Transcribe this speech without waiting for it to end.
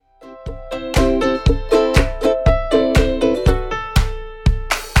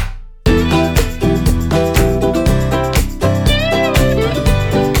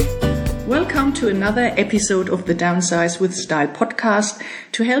another episode of the Downsize with Style podcast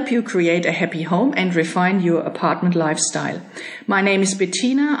to help you create a happy home and refine your apartment lifestyle. My name is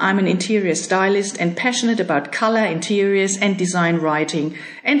Bettina. I'm an interior stylist and passionate about color, interiors and design writing,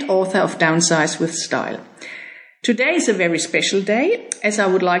 and author of Downsize with Style. Today is a very special day, as I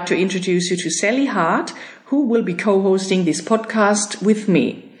would like to introduce you to Sally Hart, who will be co-hosting this podcast with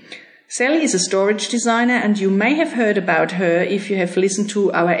me. Sally is a storage designer, and you may have heard about her if you have listened to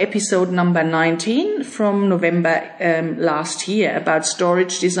our episode number 19 from November last year about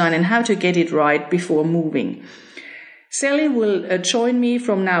storage design and how to get it right before moving. Sally will join me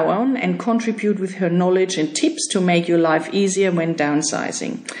from now on and contribute with her knowledge and tips to make your life easier when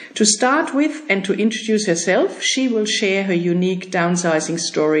downsizing. To start with and to introduce herself, she will share her unique downsizing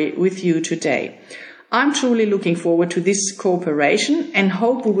story with you today. I'm truly looking forward to this cooperation and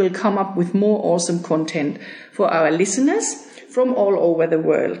hope we will come up with more awesome content for our listeners from all over the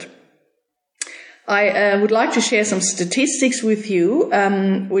world. I would like to share some statistics with you,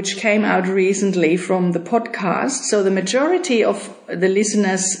 which came out recently from the podcast. So the majority of the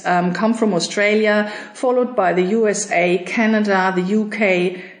listeners come from Australia, followed by the USA, Canada, the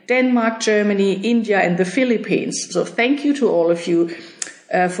UK, Denmark, Germany, India, and the Philippines. So thank you to all of you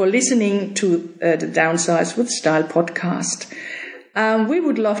for listening to the Downsize with Style podcast. We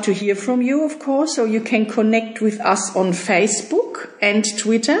would love to hear from you, of course, so you can connect with us on Facebook and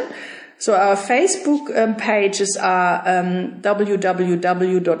Twitter. So our Facebook pages are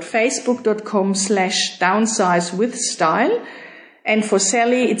www.facebook.com/downsizewithstyle. And for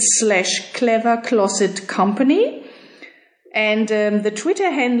Sally, it's /cleverclosetcompany. And the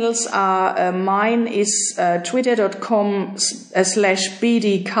Twitter handles are, mine is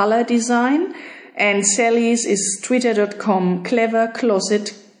twitter.com/bdcolordesign, and Sally's is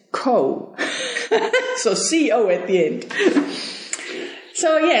twitter.com/cleverclosetco. So CO at the end.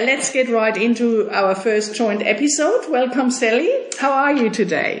 So yeah, let's get right into our first joint episode. Welcome, Sally. How are you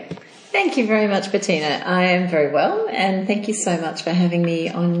today? Thank you very much, Bettina. I am very well, and thank you so much for having me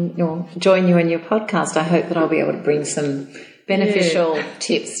join you on your podcast. I hope that I'll be able to bring some beneficial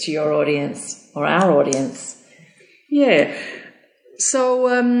tips to your audience or our audience. Yeah. So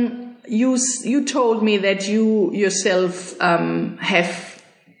you told me that you yourself have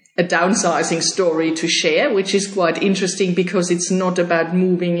a downsizing story to share, which is quite interesting because it's not about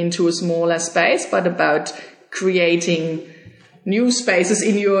moving into a smaller space, but about creating new spaces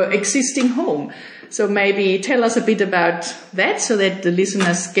in your existing home. So maybe tell us a bit about that so that the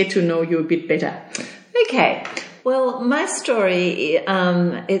listeners get to know you a bit better. Okay. Well, my story,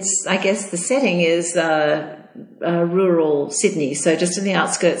 I guess the setting is rural Sydney, so just in the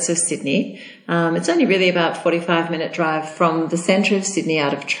outskirts of Sydney. It's only really about 45-minute drive from the centre of Sydney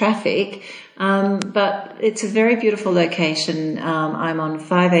out of traffic, but it's a very beautiful location. I'm on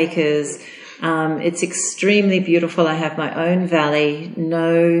 5 acres. It's extremely beautiful. I have my own valley,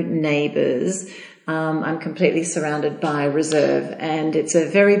 no neighbours. I'm completely surrounded by reserve, and it's a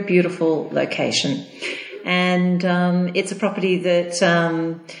very beautiful location. And it's a property that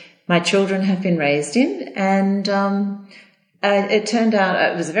my children have been raised in, and it turned out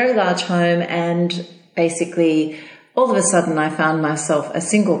it was a very large home, and basically all of a sudden I found myself a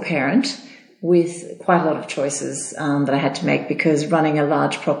single parent with quite a lot of choices that I had to make, because running a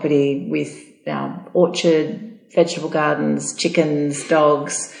large property with orchard, vegetable gardens, chickens,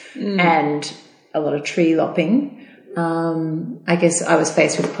 dogs, and a lot of tree lopping, I guess I was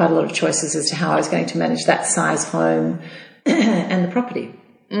faced with quite a lot of choices as to how I was going to manage that size home and the property.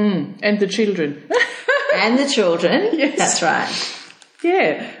 And the children. And the children. Yes. That's right.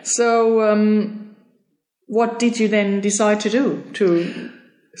 Yeah. So what did you then decide to do to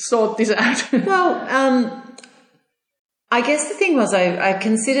sort this out? Well, I guess the thing was I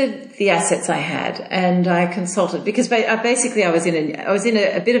considered the assets I had, and I consulted, because basically I was in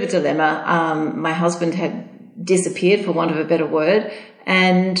a bit of a dilemma. My husband had disappeared, for want of a better word,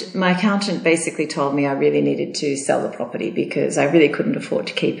 and my accountant basically told me I really needed to sell the property because I really couldn't afford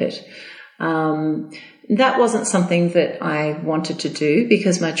to keep it. That wasn't something that I wanted to do,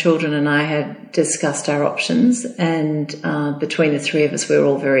 because my children and I had discussed our options, and between the three of us we were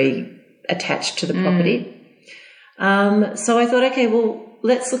all very attached to the property. So I thought, okay, well,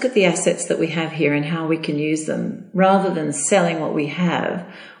 let's look at the assets that we have here and how we can use them. Rather than selling what we have,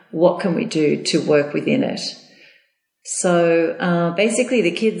 what can we do to work within it? So basically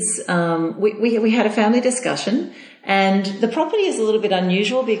the kids, we had a family discussion, and the property is a little bit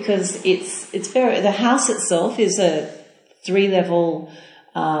unusual because the house itself is a 3-level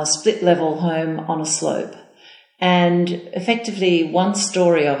split level home on a slope, and effectively one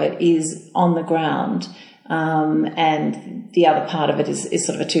story of it is on the ground. and the other part of it is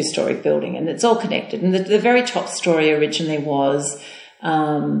sort of a 2-story building, and it's all connected. And the very top story originally was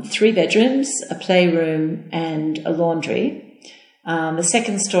 3 bedrooms, a playroom and a laundry. The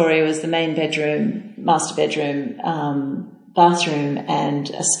second story was the main bedroom, master bedroom, bathroom and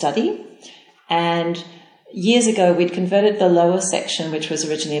a study. And years ago, we'd converted the lower section, which was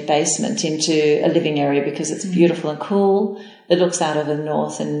originally a basement, into a living area because it's beautiful and cool. It looks out over the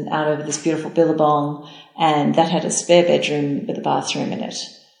north and out over this beautiful Billabong, and that had a spare bedroom with a bathroom in it.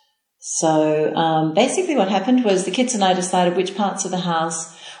 So basically what happened was the kids and I decided which parts of the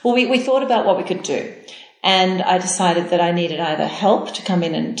house, well, we thought about what we could do. And I decided that I needed either help to come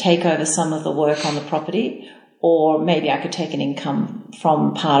in and take over some of the work on the property, or maybe I could take an income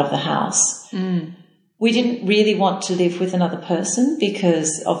from part of the house. Mm. We didn't really want to live with another person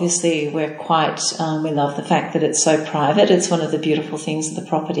because obviously we're quite, we love the fact that it's so private. It's one of the beautiful things of the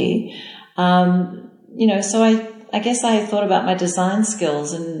property. So I guess I thought about my design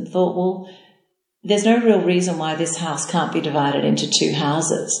skills and thought, well, there's no real reason why this house can't be divided into 2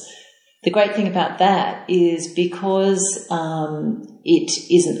 houses. The great thing about that is because it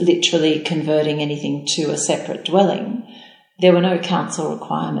isn't literally converting anything to a separate dwelling, there were no council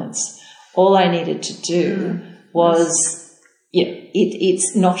requirements. All I needed to do was,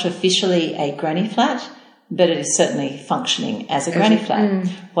 it's not officially a granny flat, but it is certainly functioning as a granny flat.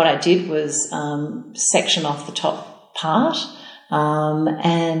 What I did was section off the top part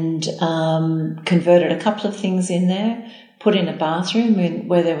and converted a couple of things in there, put in a bathroom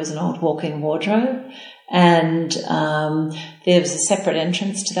where there was an old walk-in wardrobe, and there was a separate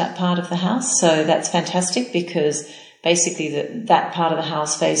entrance to that part of the house. So that's fantastic because basically that part of the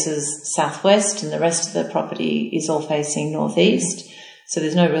house faces southwest and the rest of the property is all facing northeast. So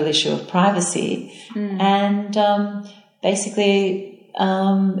there's no real issue of privacy. And basically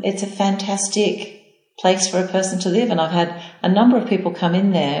it's a fantastic place for a person to live. And I've had a number of people come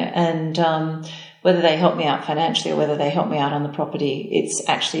in there and whether they help me out financially or whether they help me out on the property, it's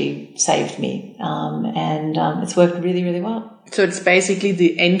actually saved me. And it's worked really, really well. So it's basically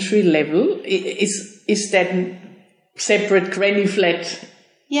the entry level. Is that separate granny flat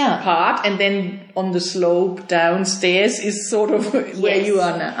part, and then on the slope downstairs is sort of where you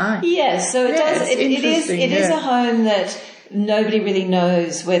are now. Yes, so it is a home that nobody really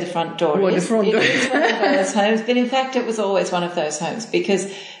knows where the front door is. It is one of those homes, but in fact it was always one of those homes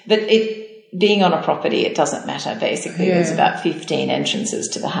being on a property, it doesn't matter. Basically, there's about 15 entrances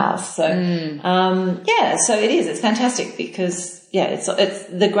to the house. So, so it is. It's fantastic because, it's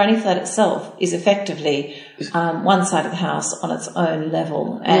the granny flat itself is effectively one side of the house on its own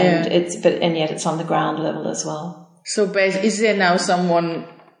level, and yet it's on the ground level as well. So, is there now someone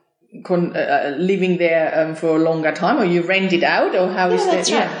living there for a longer time, or you rent it out, or how is that?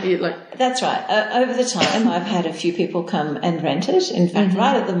 Right. That's right. Over the time, I've had a few people come and rent it. In fact,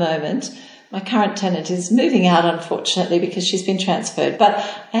 right at the moment, my current tenant is moving out, unfortunately, because she's been transferred. But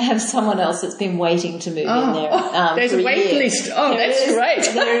I have someone else that's been waiting to move in there. There's a wait list. That's great.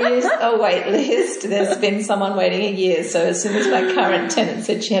 There is a wait list. There's been someone waiting a year. So as soon as my current tenant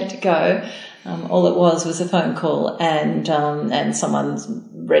said she had to go, all it was a phone call and someone's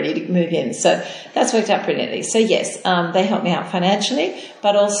ready to move in. So that's worked out brilliantly. So yes, they help me out financially,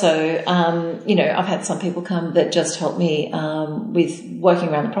 but also, I've had some people come that just help me with working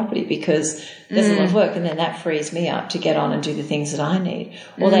around the property because there's a lot of work, and then that frees me up to get on and do the things that I need.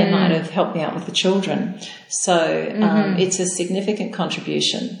 Or they might have helped me out with the children. So it's a significant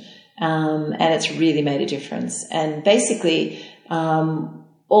contribution, and it's really made a difference. And basically,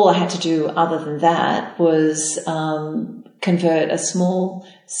 all I had to do other than that was convert a small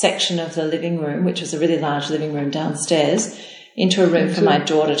section of the living room, which was a really large living room downstairs, into a room for my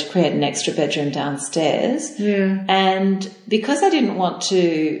daughter to create an extra bedroom downstairs. Yeah. And because I didn't want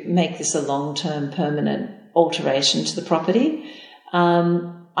to make this a long-term permanent alteration to the property,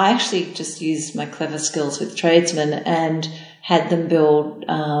 I actually just used my clever skills with tradesmen and had them build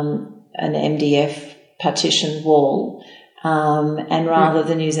an MDF partition wall. And rather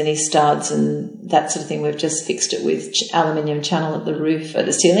than use any studs and that sort of thing, we've just fixed it with aluminium channel at the roof, at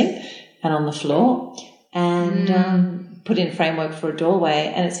the ceiling and on the floor, and put in framework for a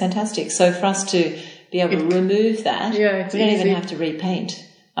doorway, and it's fantastic. So for us to be able to remove that, we don't even have to repaint.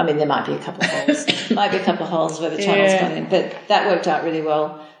 I mean, there might be a couple of holes, where the channel's gone in, but that worked out really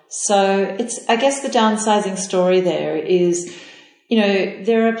well. So I guess the downsizing story there is,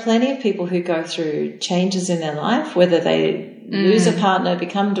 there are plenty of people who go through changes in their life, whether they lose a partner,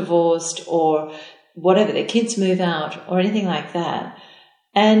 become divorced, or whatever, their kids move out or anything like that.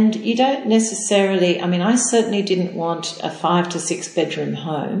 And you don't necessarily, I mean, I certainly didn't want a 5 to 6 bedroom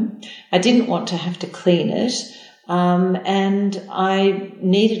home. I didn't want to have to clean it. And I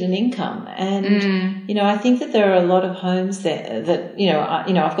needed an income. And, you know, I think that there are a lot of homes there that,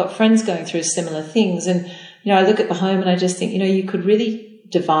 I've got friends going through similar things. And, you know, I look at the home and I just think, you know, you could really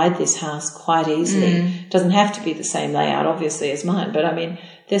divide this house quite easily. It doesn't have to be the same layout, obviously, as mine. But, I mean,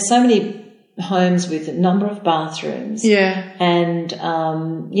 there's so many homes with a number of bathrooms. Yeah. And,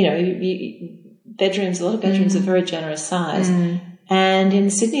 bedrooms, a lot of bedrooms are very generous size. And in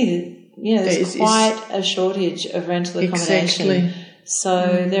Sydney, you know, there's quite a shortage of rental accommodation. Exactly.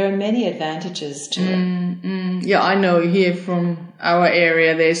 So there are many advantages to it. Yeah, I know here from our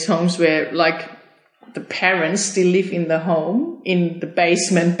area there's homes where, like, the parents still live in the home, in the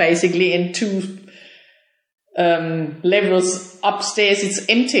basement basically, and 2 levels upstairs. It's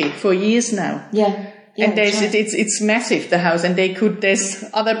empty for years now. Yeah. And it's massive, the house, and there's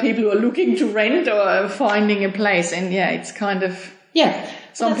other people who are looking to rent or are finding a place, and it's kind of... Yeah.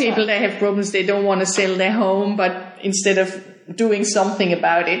 Some people, they have problems, they don't want to sell their home, but instead of doing something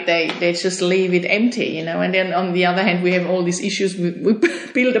about it, they just leave it empty, you know. And then on the other hand, we have all these issues. We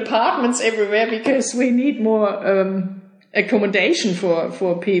build apartments everywhere because we need more accommodation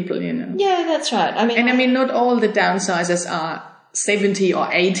for people, you know. Yeah, that's right. I mean, not all the downsizers are 70 or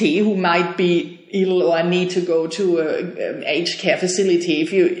 80 who might be ill or need to go to an aged care facility.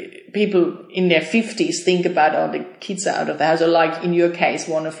 People in their 50s think about, the kids are out of the house, or like in your case,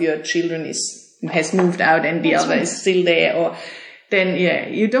 one of your children has moved out and the other is still there, or then,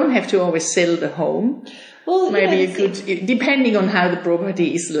 you don't have to always sell the home. Well, maybe you could, depending on how the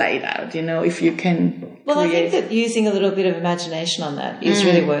property is laid out, you know, if you can. Well, I think that using a little bit of imagination on that is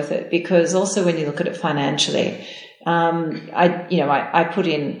really worth it, because also when you look at it financially, I put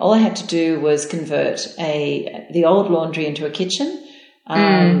in, all I had to do was convert the old laundry into a kitchen.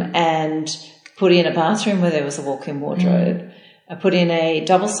 And put in a bathroom where there was a walk-in wardrobe. I put in a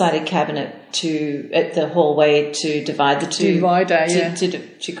double-sided cabinet at the hallway to divide the two. Divider,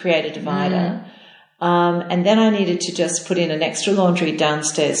 to create a divider. And then I needed to just put in an extra laundry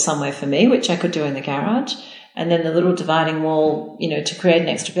downstairs somewhere for me, which I could do in the garage. And then the little dividing wall, you know, to create an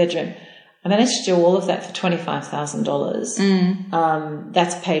extra bedroom. I managed to do all of that for $25,000.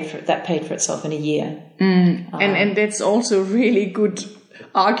 That paid for itself in a year. And that's also really good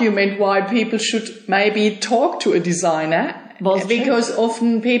argument why people should maybe talk to a designer. Well, because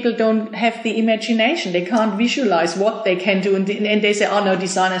often people don't have the imagination. They can't visualize what they can do. And they say, oh no,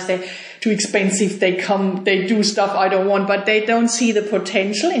 designers, they're too expensive. They do stuff I don't want, but they don't see the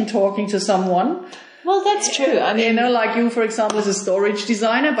potential in talking to someone. Well, that's true. I mean, you know, like you, for example, as a storage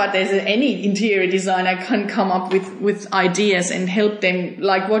designer, but any interior designer can come up with ideas and help them,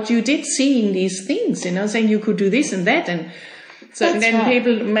 like what you did, seeing these things, you know, saying you could do this and that. And so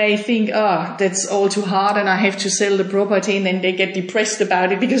people may think, that's all too hard and I have to sell the property, and then they get depressed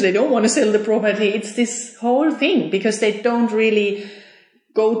about it because they don't want to sell the property. It's this whole thing because they don't really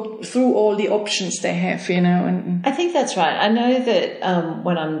go through all the options they have, you know. And I think that's right. I know that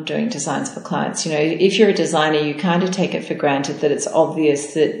when I'm doing designs for clients, you know, if you're a designer, you kind of take it for granted that it's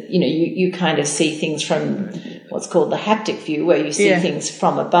obvious that, you know, you kind of see things from what's called the haptic view, where you see things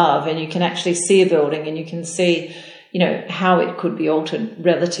from above and you can actually see a building and you can see, you know, how it could be altered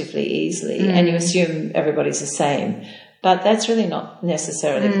relatively easily, and you assume everybody's the same. But that's really not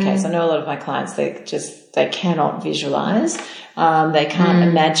necessarily the case. I know a lot of my clients, they cannot visualize. They can't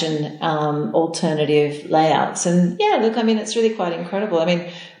imagine alternative layouts. And look, I mean, it's really quite incredible. I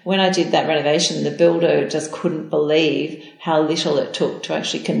mean, when I did that renovation, the builder just couldn't believe how little it took to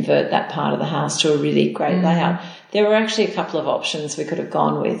actually convert that part of the house to a really great layout. There were actually a couple of options we could have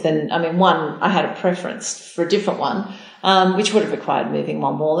gone with. And I mean, one, I had a preference for a different one, which would have required moving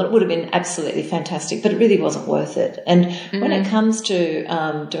one wall. And it would have been absolutely fantastic, but it really wasn't worth it. And when it comes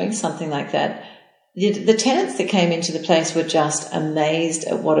to doing something like that, the tenants that came into the place were just amazed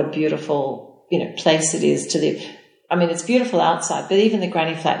at what a beautiful, you know, place it is to live. I mean, it's beautiful outside, but even the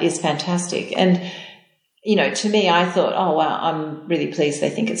granny flat is fantastic. And, you know, to me, I thought, oh, wow, I'm really pleased they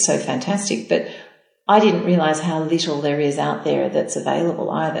think it's so fantastic. But I didn't realise how little there is out there that's available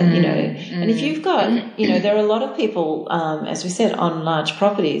either, you know. And if you've got, you know, there are a lot of people, as we said, on large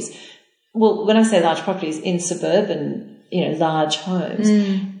properties. Well, when I say large properties, in suburban, you know, large homes.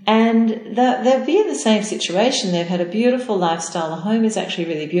 And they'll be in the same situation. They've had a beautiful lifestyle. The home is actually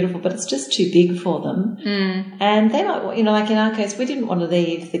really beautiful, but it's just too big for them. And they might, you know, like in our case, we didn't want to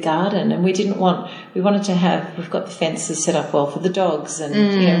leave the garden, and we wanted to have, we've got the fences set up well for the dogs, and,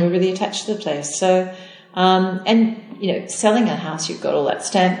 you know, we're really attached to the place. So, and selling a house, you've got all that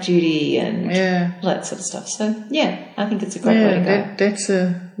stamp duty and all that sort of stuff. So, I think it's a great way to go. That's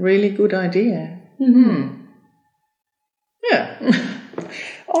a really good idea. Mm-hmm. Yeah.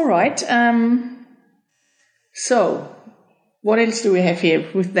 All right. So, what else do we have here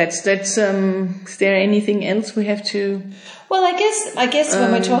with that? Is there anything else we have to? Well, I guess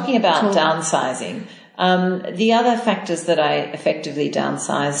when we're talking about downsizing, the other factors that I effectively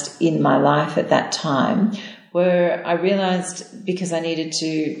downsized in my life at that time were I realized because I needed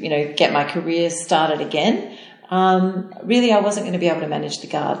to, get my career started again, really I wasn't going to be able to manage the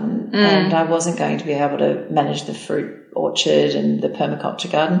garden and I wasn't going to be able to manage the fruit orchard and the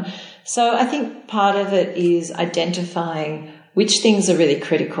permaculture garden. So I think part of it is identifying which things are really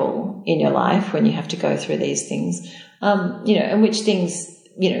critical in your life when you have to go through these things, and which things,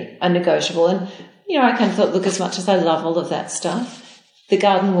 are negotiable. And, I kind of thought, look, as much as I love all of that stuff, the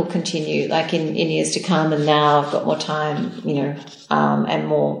garden will continue like in years to come. And now I've got more time, and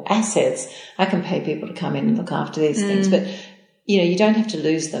more assets. I can pay people to come in and look after these things. But, you don't have to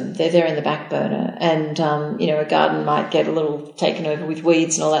lose them. They're there in the back burner. And, a garden might get a little taken over with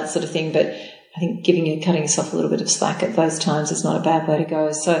weeds and all that sort of thing. But I think cutting yourself a little bit of slack at those times is not a bad way to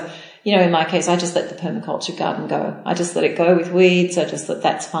go. So, in my case, I just let the permaculture garden go. I just let it go with weeds. I just thought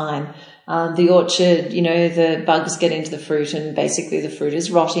that's fine. The orchard, the bugs get into the fruit and basically the fruit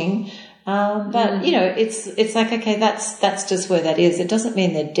is rotting. But it's like, okay, that's just where that is. It doesn't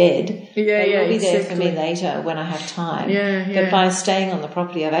mean they're dead. They will be there for me later when I have time. But by staying on the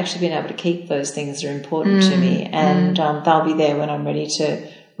property, I've actually been able to keep those things that are important to me, and they'll be there when I'm ready to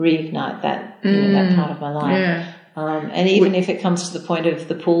reignite that that part of my life. And even if it comes to the point of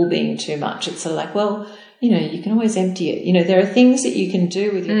the pool being too much, it's sort of like, well, you can always empty it. There are things that you can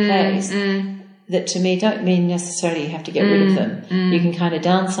do with your place that to me don't mean necessarily you have to get rid of them. You can kind of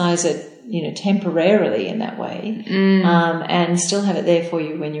downsize it, temporarily in that way, and still have it there for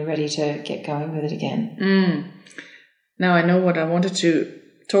you when you're ready to get going with it again. Now I know what I wanted to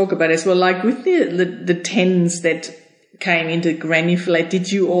talk about as well, like with the tens that came into Granny Flat,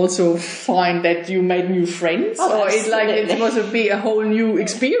 did you also find that you made new friends? Or it was a whole new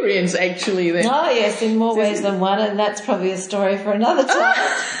experience actually then? Oh yes, in more ways than one, and that's probably a story for another time.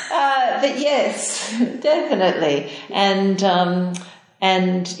 But yes, definitely. And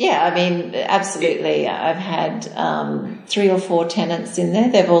absolutely. I've had 3 or 4 tenants in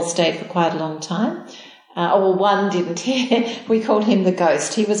there. They've all stayed for quite a long time. One didn't. We called him the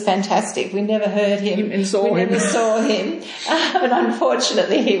ghost. He was fantastic. We never heard him. Never saw him. But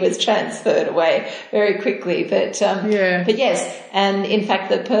unfortunately he was transferred away very quickly. But yes. And in fact,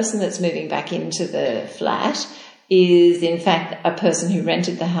 the person that's moving back into the flat is in fact a person who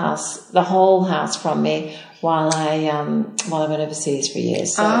rented the whole house from me while I went overseas for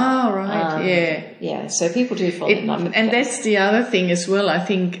years. So, Yeah. So people do fall in love with and that's the other thing as well, I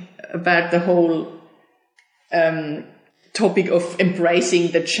think, about the whole topic of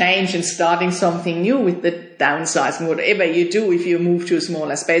embracing the change and starting something new with the downsizing. Whatever you do, if you move to a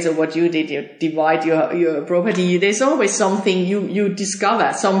smaller space or what you did, you divide your property, there's always something you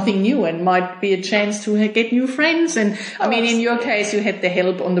discover, something new, and might be a chance to get new friends. And in your case, you had the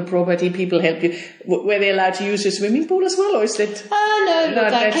help on the property, people helped you. Were they allowed to use your swimming pool as well, or is that? No,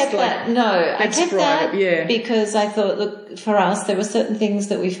 look, I kept that. No, I kept that because I thought, look, for us, there were certain things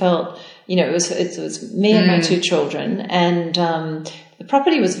that we felt, it was me and my 2 children, and the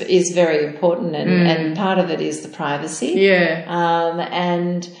property is very important, and part of it is the privacy.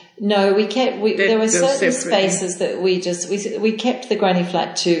 And no, there were certain spaces that we kept the granny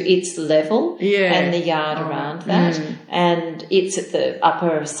flat to its level and the yard around that, and it's at the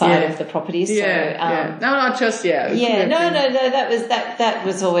upper side of the property. So that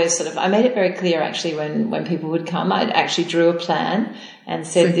was always sort of, I made it very clear actually when people would come, I actually drew a plan and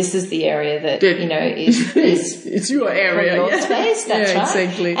said, this is the area that, is it's your area, your space, that's right.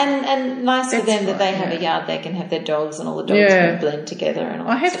 Exactly. And nice for them that they have a yard, they can have their dogs and all the dogs can blend together. And all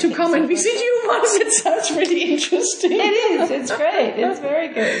I have to come and visit you once. It sounds really interesting. It is. It's great. It's very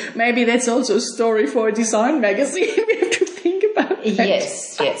good. Maybe that's also a story for a design magazine. We have to think about that.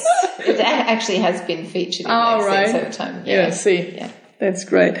 Yes. It actually has been featured in magazines over time. That's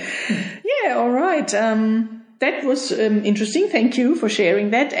great. All right. That was interesting. Thank you for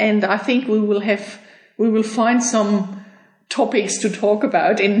sharing that. And I think we will find some topics to talk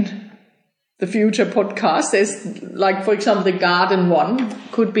about in the future podcast. There's, like, for example, the garden one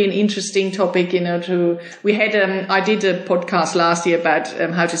could be an interesting topic, we had, I did a podcast last year about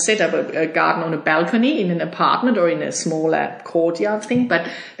how to set up a garden on a balcony in an apartment or in a smaller courtyard thing, but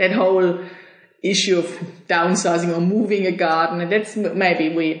that whole issue of downsizing or moving a garden, and that's maybe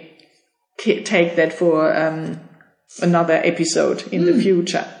we take that for another episode in the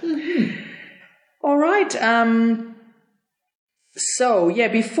future. All right. So,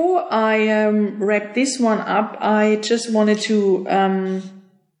 before I wrap this one up, I just wanted to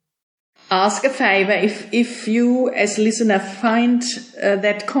ask a favor. If you as listener find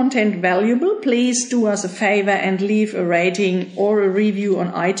that content valuable, please do us a favor and leave a rating or a review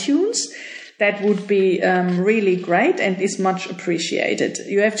on iTunes. That would be really great and is much appreciated.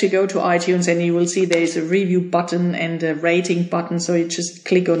 You have to go to iTunes and you will see there is a review button and a rating button, so you just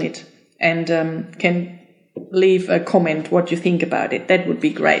click on it and can leave a comment what you think about it. That would be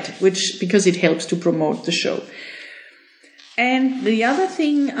great, because it helps to promote the show. And the other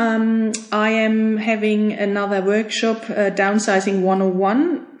thing, I am having another workshop, Downsizing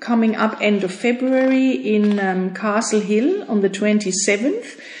 101, coming up end of February in Castle Hill on the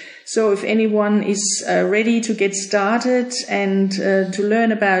 27th. So if anyone is ready to get started and to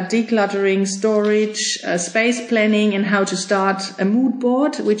learn about decluttering, storage, space planning, and how to start a mood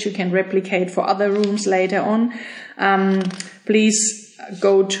board, which you can replicate for other rooms later on, please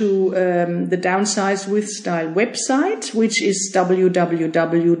go to the Downsize with Style website, which is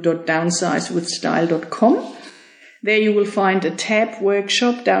www.downsizewithstyle.com. There you will find a tab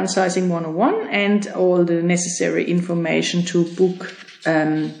workshop, Downsizing 101, and all the necessary information to book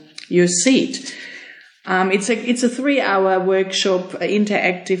your seat. It's a 3-hour workshop,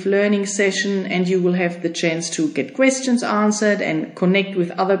 interactive learning session, and you will have the chance to get questions answered and connect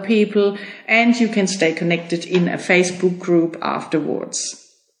with other people, and you can stay connected in a Facebook group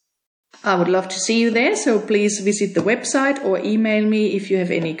afterwards. I would love to see you there, so please visit the website or email me if you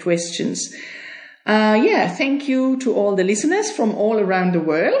have any questions. Thank you to all the listeners from all around the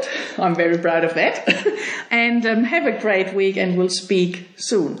world. I'm very proud of that. And have a great week, and we'll speak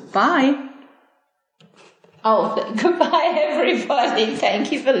soon. Bye. Goodbye, everybody.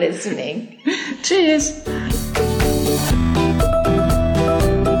 Thank you for listening. Cheers.